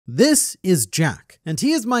This is Jack, and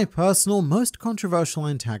he is my personal most controversial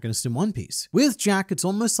antagonist in One Piece. With Jack, it's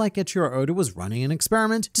almost like Eiichiro Oda was running an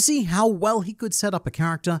experiment to see how well he could set up a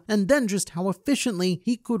character, and then just how efficiently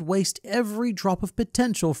he could waste every drop of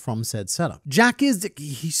potential from said setup. Jack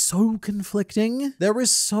he's so conflicting. There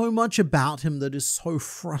is so much about him that is so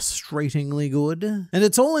frustratingly good, and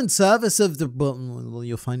it's all in service of the, well,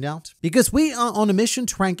 you'll find out. Because we are on a mission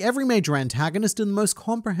to rank every major antagonist in the most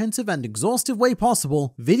comprehensive and exhaustive way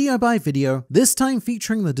possible, video by video, this time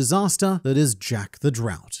featuring the disaster that is Jack the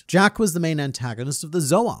Drought. Jack was the main antagonist of the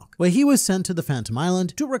Zou arc, where he was sent to the Phantom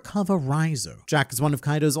Island to recover Raizo. Jack is one of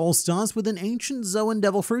Kaido's all-stars with an ancient Zouan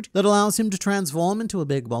devil fruit that allows him to transform into a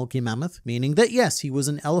big bulky mammoth, meaning that yes, he was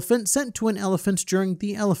an elephant sent to an elephant during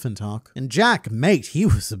the Elephant arc. And Jack, mate, he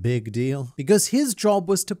was a big deal, because his job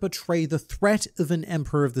was to portray the threat of an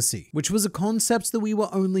Emperor of the Sea, which was a concept that we were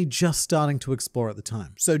only just starting to explore at the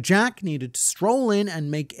time. So Jack needed to stroll in and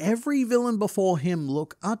make every villain before him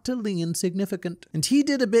look utterly insignificant, and he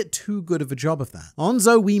did a bit too good of a job of that. On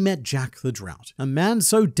Zou, we met Jack the Drought, a man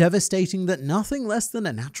so devastating that nothing less than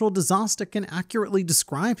a natural disaster can accurately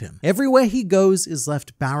describe him. Everywhere he goes is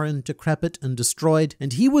left barren, decrepit, and destroyed,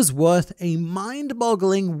 and he was worth a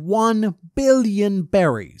mind-boggling 1 billion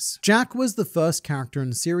berries. Jack was the first character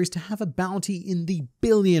in the series to have a bounty in the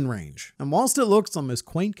billion range, and whilst it looks almost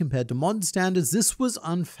quaint compared to modern standards, this was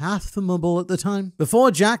unfathomable at the time.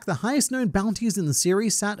 Before Jack, the highest known bounties in the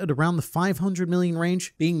series sat at around the 500 million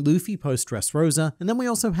range, being Luffy post Dressrosa, and then we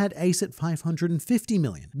also had Ace at 550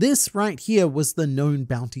 million. This right here was the known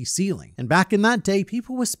bounty ceiling, and back in that day,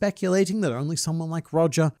 people were speculating that only someone like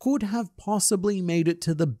Roger could have possibly made it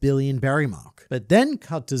to the billion berry mark. But then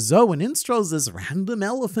cut to Zou and installs this random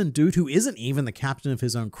elephant dude who isn't even the captain of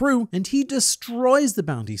his own crew, and he destroys the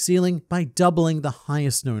bounty ceiling by doubling the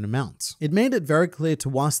highest known amounts. It made it very clear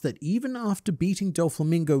to us that even after beating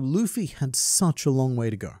Doflamingo, Luffy had such a long way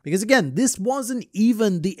to go. Because again, this wasn't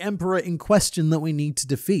even the Emperor in question that we need to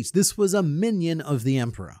defeat. This was a minion of the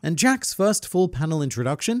Emperor. And Jack's first full panel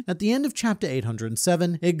introduction at the end of chapter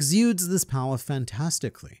 807 exudes this power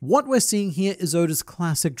fantastically. What we're seeing here is Oda's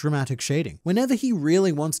classic dramatic shading. Whenever he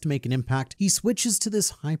really wants to make an impact, he switches to this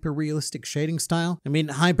hyper-realistic shading style. I mean,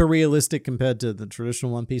 hyper-realistic compared to the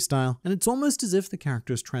traditional One Piece style. And it's almost as if the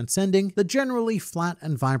character is transcending the generally flat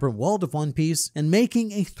and vibrant world of One Piece and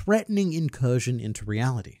making a threatening incursion into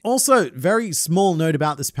reality. Also, very small note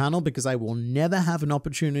about this panel because I will never have an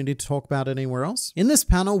opportunity to talk about it anywhere else. In this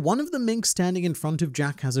panel, one of the minks standing in front of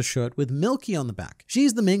Jack has a shirt with Milky on the back.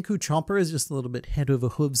 She's the mink who Chopper is just a little bit head over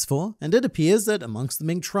hooves for, and it appears that amongst the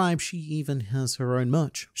mink tribe, she even has her own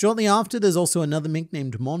merch. Shortly after, there's also another mink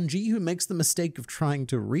named Monji who makes the mistake of trying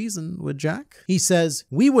to reason with Jack. He says,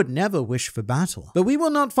 "We would never wish for battle, but we will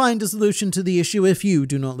not find a solution to the issue if you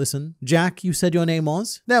do not listen. Jack, you said your name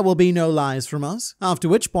was? There will be no lies from us." After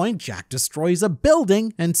which point, Jack destroys a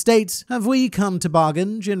building and states, "Have we come to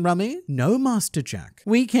bargain, Jinrami?" "No, Master Jack.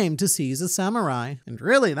 We came to seize a samurai." And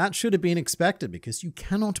really, that should have been expected because you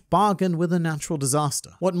cannot bargain with a natural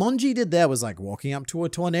disaster. What Monji did there was like walking up to a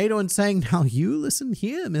tornado and saying, "Now you listen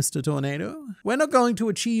here, Mr. Tornado. We're not going to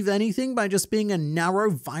achieve anything by just being a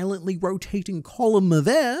narrow, violently rotating column of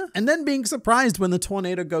air," and then being surprised when the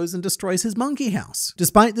tornado goes and destroys his monkey house.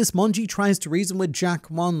 Despite this, Monji tries to reason with Jack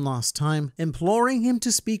one last time, imploring him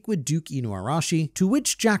to speak with Duke Inuarashi, to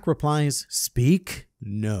which Jack replies, "Speak?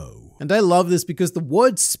 No." And I love this because the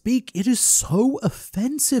word speak, it is so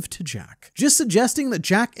offensive to Jack. Just suggesting that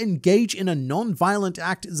Jack engage in a non-violent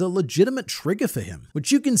act is a legitimate trigger for him,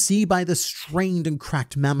 which you can see by the strained and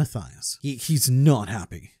cracked mammoth eyes. He's not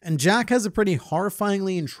happy. And Jack has a pretty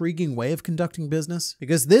horrifyingly intriguing way of conducting business,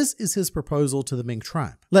 because this is his proposal to the mink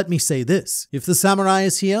tribe. "Let me say this. If the samurai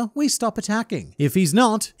is here, we stop attacking. If he's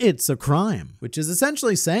not, it's a crime." Which is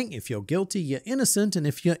essentially saying, if you're guilty, you're innocent, and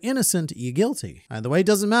if you're innocent, you're guilty. Either way, it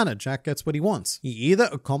doesn't matter. Jack gets what he wants. He either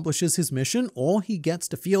accomplishes his mission or he gets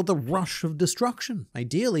to feel the rush of destruction.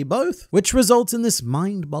 Ideally both. Which results in this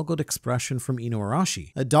mind-boggled expression from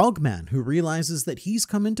Inuarashi, a dogman who realizes that he's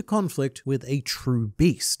come into conflict with a true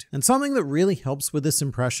beast. And something that really helps with this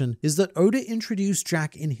impression is that Oda introduced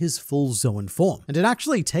Jack in his full Zoan form. And it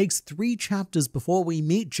actually takes 3 chapters before we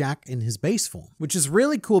meet Jack in his base form. Which is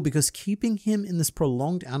really cool because keeping him in this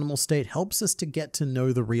prolonged animal state helps us to get to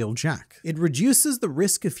know the real Jack. It reduces the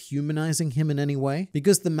risk of humanizing him in any way,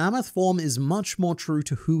 because the mammoth form is much more true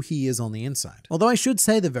to who he is on the inside. Although I should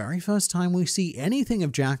say the very first time we see anything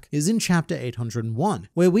of Jack is in chapter 801,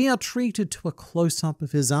 where we are treated to a close-up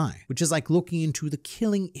of his eye, which is like looking into the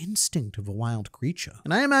killing instinct of a wild creature.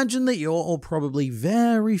 And I imagine that you're all probably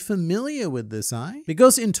very familiar with this eye,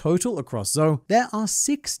 because in total across Zoe, there are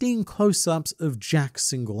 16 close-ups of Jack's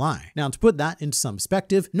single eye. Now, to put that into some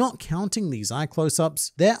perspective, not counting these eye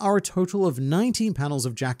close-ups, there are a total of 19 panels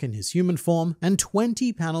of Jack in his human form and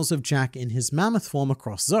 20 panels of Jack in his mammoth form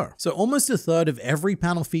across Zoe. So almost a third of every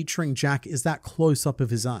panel featuring Jack is that close-up of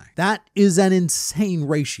his eye. That is an insane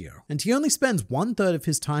ratio, and he only spends 1/3 of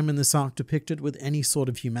his time in this arc depicted with any sort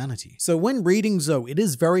of humanity. So when reading Zoe, it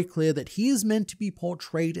is very clear that he is meant to be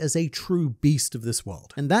portrayed as a true beast of this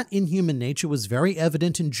world, and that inhuman nature was very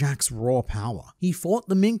evident in Jack's raw power. He fought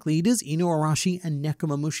the mink leaders Inuarashi and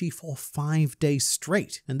Nekomamushi for 5 days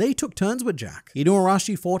straight, and they took turns with Jack.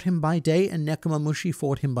 Inuarashi fought him by day and Nekomamushi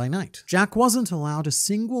fought him by night. Jack wasn't allowed a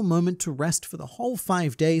single moment to rest for the whole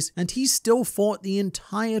 5 days, and he still fought the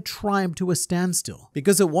entire tribe to a standstill,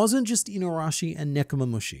 because it wasn't just Inuarashi and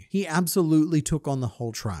Nekomamushi. He absolutely took on the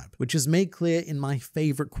whole tribe, which is made clear in my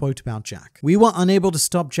favorite quote about Jack. "We were unable to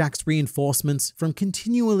stop Jack's reinforcements from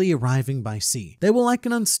continually arriving by sea. They were like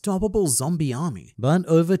an unstoppable zombie army, but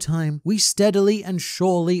over time, we steadily and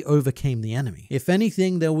surely overcame the enemy. If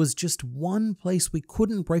anything, there was just one place we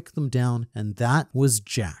couldn't break them down, and that was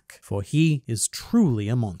Jack, for he is truly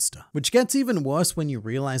a monster." Which gets even worse when you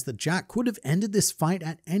realize that Jack could have ended this fight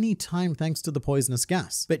at any time thanks to the poisonous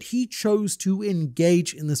gas, but he chose to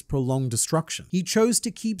engage in this prolonged destruction. He chose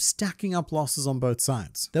to keep stacking up losses on both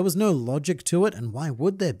sides. There was no logic to it, and why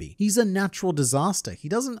would there be? He's a natural disaster. He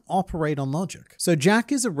doesn't operate on logic. So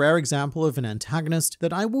Jack is a rare example of an antagonist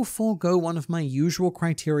that I will forego one of my usual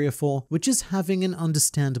criteria for, which is having an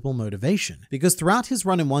understandable motivation. Because throughout his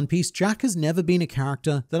run in One Piece, Jack has never been a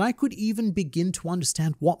character that I could even begin to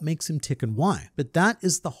understand what makes him tick and why. But that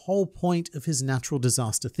is the whole point of his natural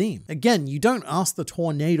disaster theme. Again, you don't ask the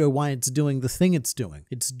tornado why it's doing the thing it's doing.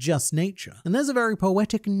 It's just nature. And there's a very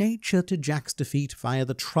poetic nature to Jack's defeat via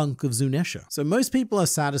the trunk of Zunisha. So most people are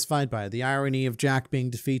satisfied by the irony of Jack being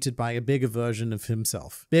defeated by a bigger version of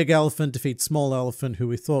himself. Big Elephant defeats Small Elephant, who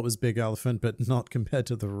we thought was Big Elephant, but not compared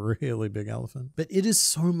to the really big elephant. But it is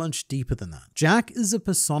so much deeper than that. Jack is a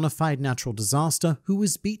personified natural disaster who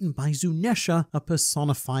is beaten by Zunisha, a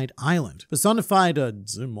personified island. Personified or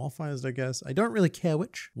zoomorphized, I guess. I don't really care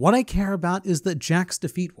which. What I care about is that Jack's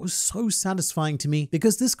defeat was so satisfying to me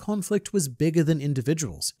because this conflict was bigger than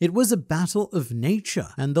individuals. It was a battle of nature,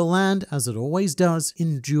 and the land, as it always does,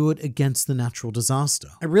 endured against the natural disaster.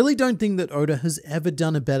 I really don't think that Oda has ever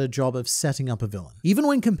done a better job of setting up a villain. Even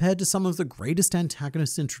when compared to some of the greatest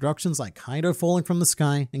antagonist introductions like Kaido falling from the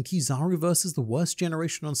sky and Kizaru versus the worst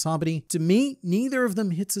generation on Sabari, to me, neither of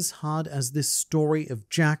them hits as hard as this story of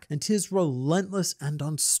Jack and his relentless and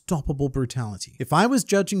unstoppable brutality. If I was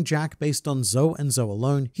judging Jack based on Zoe and Zoe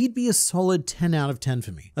alone, he'd be a solid 10 out of 10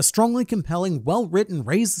 for me. A strongly compelling, well-written,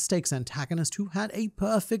 raise-the-stakes antagonist who had a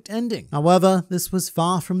perfect ending. However, this was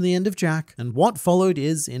far from the end of Jack, and what followed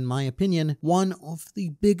is, in my opinion, one of the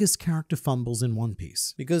biggest character fumbles in One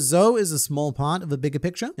Piece. Because Zoe is a small part of a bigger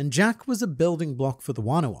picture, and Jack was a building block for the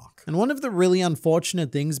Wano arc. And one of the really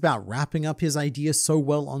unfortunate things about wrapping up his idea so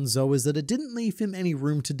well on Zoe is that it didn't leave him any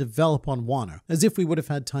room to develop on Wano, as if we would have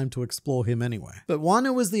had time to explore him anyway. But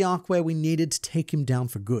Wano was the arc where we needed to take him down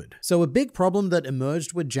for good. So a big problem that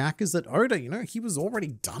emerged with Jack is that Oda, he was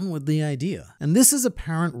already done with the idea. And this is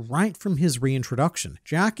apparent right from his reintroduction.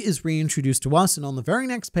 Jack is reintroduced to us, and on the very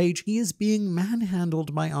next page, he is being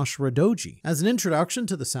manhandled by Ashura Doji. As an introduction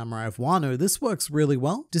to the Samurai of Wano, this works really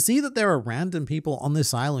well. To see that there are random people on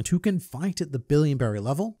this island who can fight at the Billionberry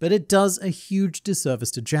level, but it does a huge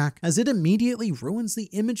disservice to Jack, as it immediately ruins the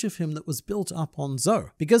image of him that was built up on Zoe.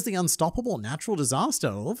 Because the unstoppable natural disaster,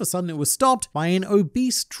 all of a sudden it was stopped by an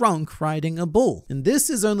obese drunk riding a bull. And this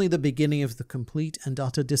is only the beginning of the complete and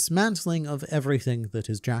utter dismantling of everything that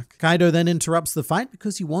is Jack. Kaido then interrupts the fight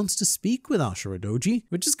because he wants to speak with Ashura Doji,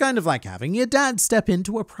 which is kind of like having your dad step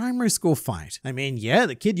into a primary school fight. I mean, yeah,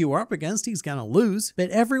 the kid you were up against, he's gonna lose, but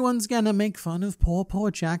everyone's gonna make fun of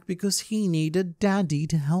poor Jack because he needed daddy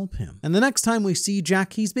to help him. And the next time we see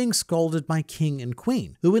Jack, he's being scolded by King and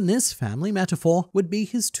Queen, who in this family metaphor would be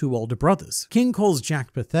his two older brothers. King calls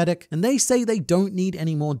Jack pathetic, and they say they don't need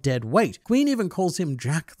any more dead weight. Queen even calls him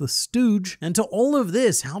Jack the Stooge, and to all of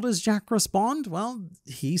this, how does Jack respond? Well,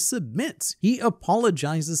 he submits. He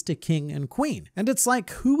apologizes to King and Queen. And it's like,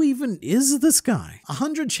 who even is this guy?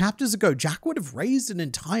 100 chapters ago, Jack would have raised an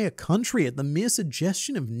entire country at the mere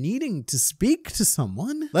suggestion of needing to speak to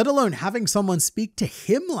someone, let alone and having someone speak to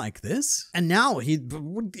him like this. And now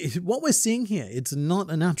what we're seeing here, it's not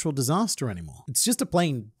a natural disaster anymore. It's just a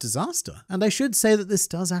plain disaster. And I should say that this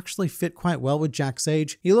does actually fit quite well with Jack's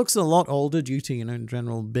age. He looks a lot older due to,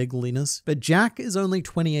 general bigliness, but Jack is only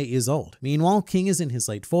 28 years old. Meanwhile, King is in his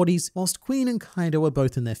late 40s, whilst Queen and Kaido are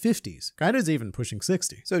both in their 50s. Kaido's even pushing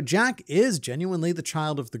 60. So Jack is genuinely the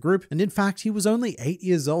child of the group, and in fact, he was only 8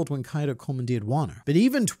 years old when Kaido commandeered Wano. But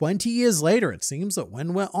even 20 years later, it seems that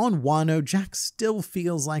when we're on Wano, Jack still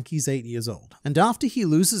feels like he's 8 years old. And after he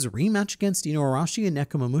loses a rematch against Inuarashi and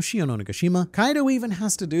Nekomamushi on Onigashima, Kaido even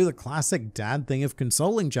has to do the classic dad thing of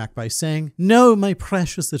consoling Jack by saying, "No, my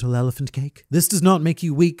precious little elephant cake. This does not make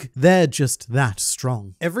you weak. They're just that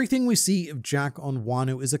strong." Everything we see of Jack on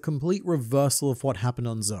Wano is a complete reversal of what happened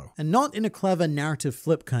on Zou, and not in a clever narrative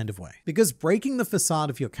flip kind of way. Because breaking the facade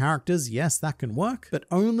of your characters, yes, that can work, but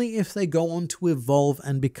only if they go on to evolve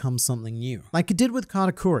and become something new. Like it did with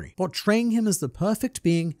Katakuri, portraying him as the perfect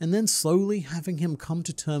being and then slowly having him come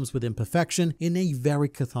to terms with imperfection in a very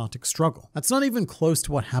cathartic struggle. That's not even close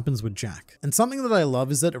to what happens with Jack. And something that I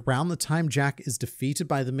love is that around the time Jack is defeated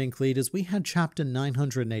by the Mink leaders, we had chapter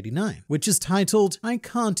 989, which is titled, "I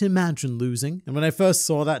Can't Imagine Losing." And when I first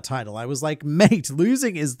saw that title, I was like, mate,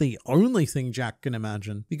 losing is the only thing Jack can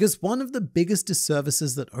imagine. Because one of the biggest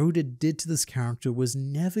disservices that Oda did to this character was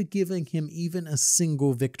never giving him even a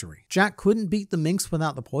single victory. Jack couldn't beat the Minks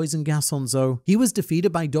without the poison gas on Zou. He was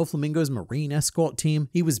defeated by Doflamingo's marine escort team.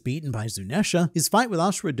 He was beaten by Zunesha. His fight with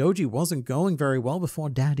Ashura Doji wasn't going very well before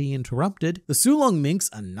Daddy interrupted. The Sulong Minks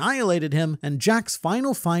annihilated him, and Jack's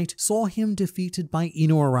final fight saw him defeated by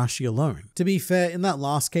Inuarashi alone. To be fair, in that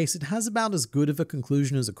last case, it has about as good of a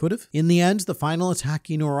conclusion as it could have. In the end, the final attack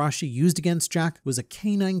Inuarashi used against Jack was a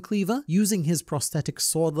canine cleaver using his prosthetic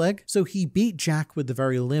sword leg, so he beat Jack with the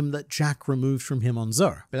very limb that Jack removed from him on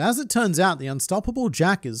Zou. But as it turns out, the unstoppable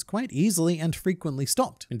Jack is quite easily and frequently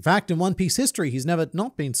stopped. In fact, in One Piece history, he's never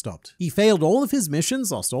not been stopped. He failed all of his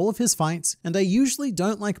missions, lost all of his fights, and I usually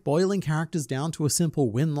don't like boiling characters down to a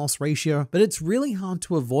simple win-loss ratio, but it's really hard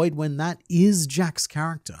to avoid when that is Jack's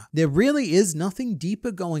character. There really is nothing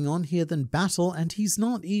deeper going on here than battle, and he's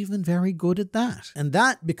not even very good at that. And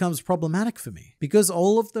that becomes problematic for me, because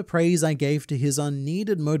all of the praise I gave to his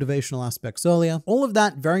unneeded motivational aspects earlier, all of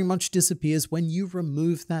that very much disappears when you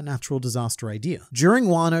remove that natural disaster idea. During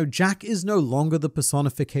Wano, Jack is no longer the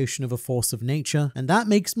personification of a force of nature, and that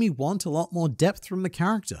makes me want a lot more depth from the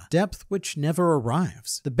character, depth which never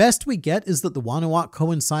arrives. The best we get is that the Wano arc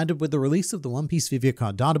coincided with the release of the One Piece Vivia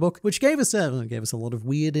Card Databook, which gave us a lot of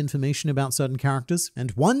weird information about certain characters,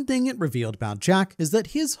 and one thing it revealed about Jack is that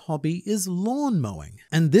his hobby is lawn mowing,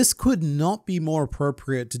 and this could not be more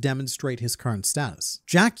appropriate to demonstrate his current status.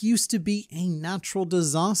 Jack used to be a natural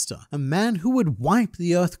disaster, a man who would wipe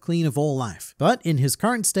the earth clean of all life, but in his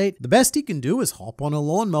current state, the best he can do is hop on a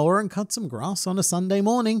lawnmower and cut some grass on a Sunday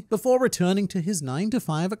morning before returning to his 9 to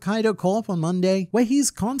 5 at Kaido Corp on Monday, where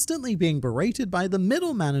he's constantly being berated by the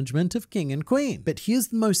middle management of King and Queen. But here's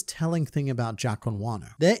the most telling thing about Jack on Wano.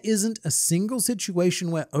 There isn't a single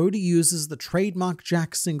situation where Oda uses the trademark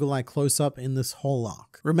Jack single eye close-up in this whole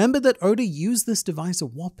arc. Remember that Oda used this device a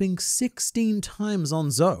whopping 16 times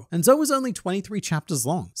on Zou, and Zou is only 23 chapters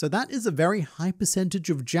long, so that is a very high percentage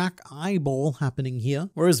of Jack eyeball happening here,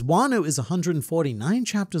 whereas Wano is 149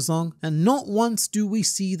 chapters long, and not once do we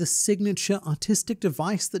see the signature artistic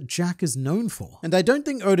device that Jack is known for. And I don't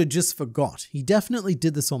think Oda just forgot, he definitely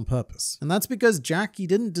did this on purpose. And that's because Jack, he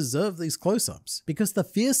didn't deserve these close-ups, because the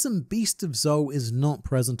fearsome beast of Zou is not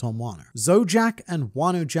present on Wano. Zou Jack and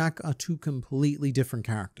Wano Jack are two completely different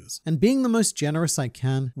characters, and being the most generous I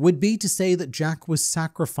can would be to say that Jack was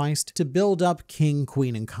sacrificed to build up King,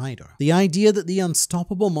 Queen, and Kaido. The idea that the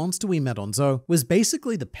unstoppable monster we met on Zou was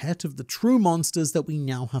basically the pet of the true monsters that we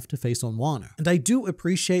now have to face on Wano. And I do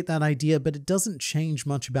appreciate that idea, but it doesn't change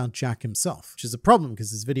much about Jack himself, which is a problem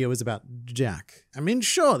because this video is about Jack. I mean,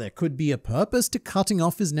 sure, there could be a purpose to cutting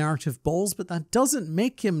off his narrative balls, but that doesn't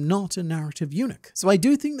make him not a narrative eunuch. So I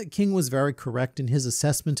do think that King was very correct in his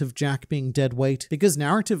assessment of Jack being dead weight, because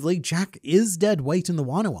narratively, Jack is dead weight in the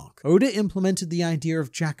Wano arc. Oda implemented the idea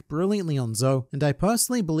of Jack brilliantly on Zou, and I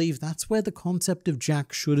personally believe that's where the concept of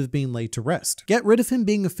Jack should have been laid to rest. Get rid of him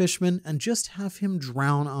being a fisherman and just have him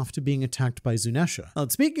drown after being attacked by Zunesha. Now,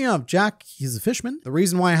 speaking of Jack, he's a fisherman. The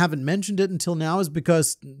reason why I haven't mentioned it until now is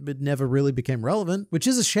because it never really became relevant, which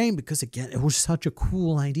is a shame because again, it was such a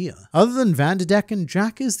cool idea. Other than Vanderdecken,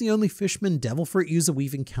 Jack is the only fisherman devil fruit user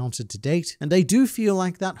we've encountered to date, and I do feel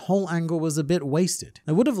like that whole angle was a bit wasted.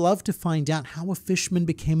 I would have loved to find out how a fisherman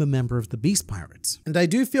became a member of the Beast Pirates. And I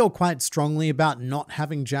do feel quite strongly about not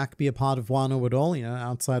having Jack be a part of Wano at all,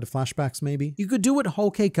 outside of flashbacks maybe. You could do what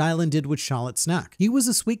Whole Cake Island did with Charlotte Snack. He was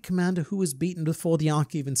a sweet commander who was beaten before the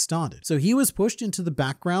arc even started. So he was pushed into the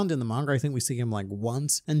background in the manga. I think we see him like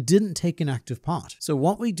once and didn't take an active part. So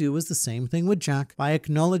what we do is the same thing with Jack by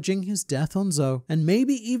acknowledging his death on Zoe and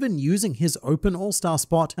maybe even using his open all-star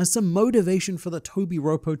spot as some motivation for the Toby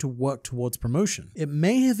Roppo to work towards promotion. It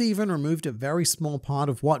may have even removed a very small part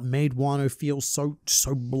of what made Wano feel so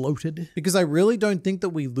bloated, because I really don't think that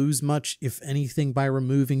we lose much, if anything, by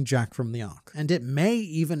removing Jack from the arc. And it may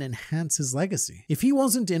even enhance his legacy. If he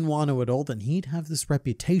wasn't in Wano at all, then he'd have this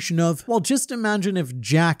reputation of, well, just imagine if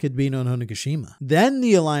Jack had been on Onigashima. Then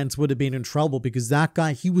the Alliance would have been in trouble, because that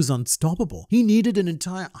guy, he was unstoppable. He needed an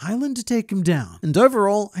entire island to take him down. And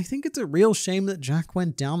overall, I think it's a real shame that Jack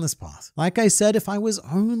went down this path. Like I said, if I was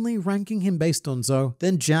only ranking him based on Zoe,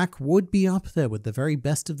 then Jack would be up there with the very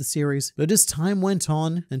best of the series. But as time went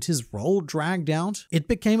on and his role dragged out, it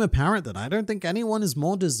became apparent that I don't think anyone is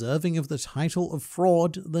more deserving of the title of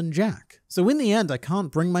fraud than Jack. So in the end, I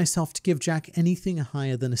can't bring myself to give Jack anything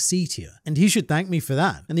higher than a C tier, and he should thank me for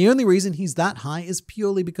that. And the only reason he's that high is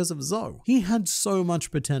purely because of Zoe. He had so much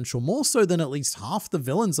potential, more so than at least half the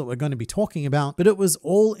villains that we're going to be talking about, but it was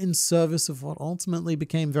all in service of what ultimately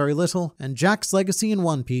became very little, and Jack's legacy in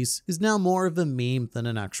One Piece is now more of a meme than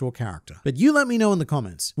an actual character. But you let me know in the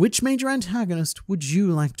comments, which major antagonist would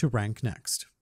you like to rank next?